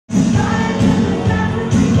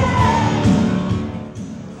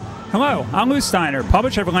Hello, I'm Lew Steiner,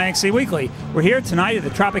 publisher of Atlantic City Weekly. We're here tonight at the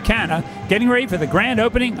Tropicana, getting ready for the grand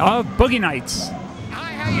opening of Boogie Nights.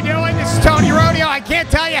 Hi, how you doing? This is Tony Rodeo. I can't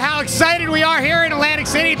tell you how excited we are here in Atlantic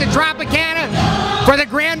City at the Tropicana for the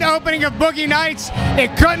grand opening of Boogie Nights.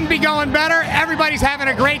 It couldn't be going better. Everybody's having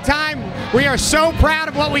a great time. We are so proud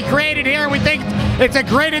of what we created here. We think it's a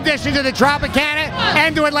great addition to the Tropicana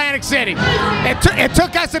and to Atlantic City. It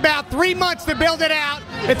took us about 3 months to build it out.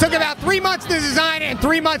 It took about 3 months to design it and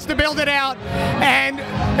 3 months to build it out. And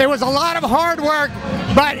it was a lot of hard work,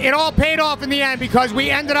 but it all paid off in the end because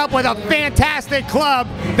we ended up with a fantastic club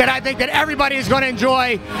that I think that everybody is going to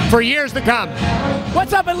enjoy for years to come.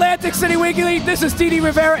 What's up, Atlantic City Weekly? This is Didi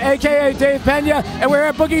Rivera, aka Dave Pena, and we're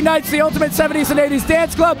at Boogie Nights, the ultimate 70s and 80s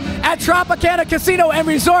dance club at Tropicana Casino and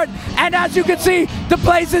Resort. And as you can see, the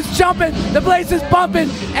place is jumping, the place is bumping,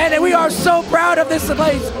 and we are so proud of this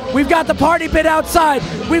place. We've got the party pit outside,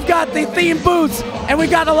 we've got the theme booths, and we've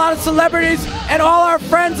got a lot of celebrities and all our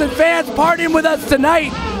friends and fans partying with us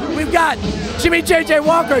tonight. We've got Jimmy J.J.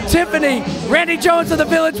 Walker, Tiffany, Randy Jones of the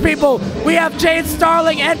Village People. We have Jade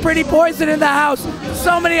Starling and Pretty Poison in the house.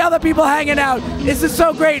 So many other people hanging out. This is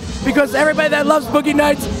so great because everybody that loves Boogie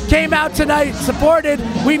Nights came out tonight, supported.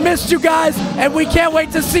 We missed you guys, and we can't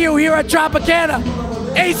wait to see you here at Tropicana.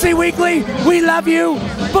 AC Weekly, we love you.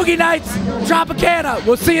 Boogie Nights, Tropicana.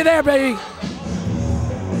 We'll see you there, baby.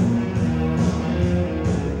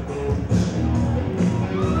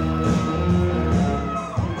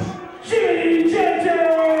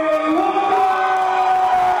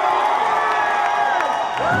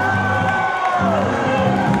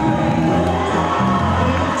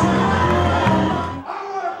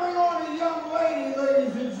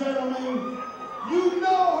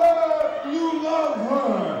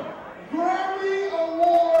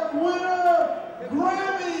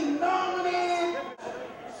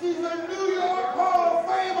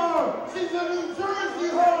 She's a New Jersey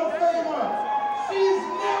Hall of Famer. She's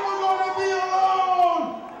never going to be alone.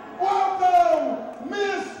 Welcome,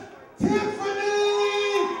 Miss Tiffany.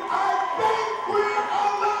 I think we're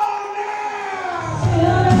alone now.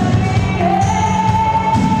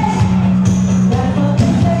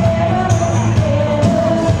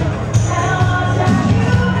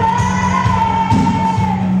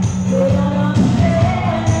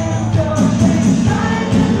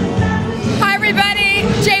 Hi everybody,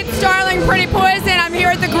 Jade Starling, Pretty Poison. I'm here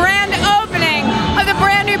at the grand opening of the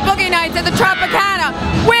brand new Boogie Nights at the Tropicana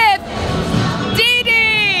with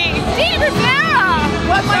Didi Rivera.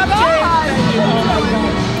 Oh my God!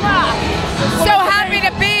 So happy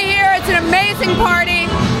to be here. It's an amazing party.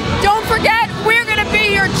 Don't forget, we're going to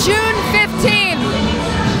be here June 15th.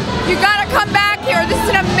 You got to come back here. This is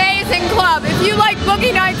an amazing club. If you like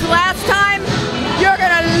Boogie Nights last time, you're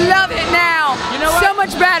going to love it now. You know what? So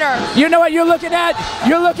much better. You know what you're looking at?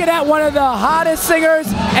 You're looking at one of the hottest singers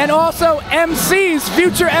and also MCs,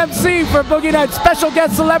 future MC for Boogie Nights, special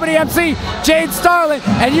guest celebrity MC, Jade Starling.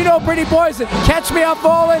 And you know Pretty Poison, Catch Me Up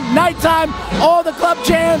Fallin', Nighttime, all the club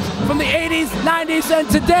jams from the 80s, 90s, and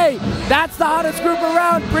today. That's the hottest group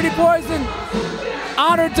around, Pretty Poison.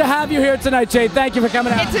 Honored to have you here tonight, Jade. Thank you for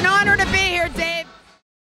coming out. It's an honor to be here, Dave.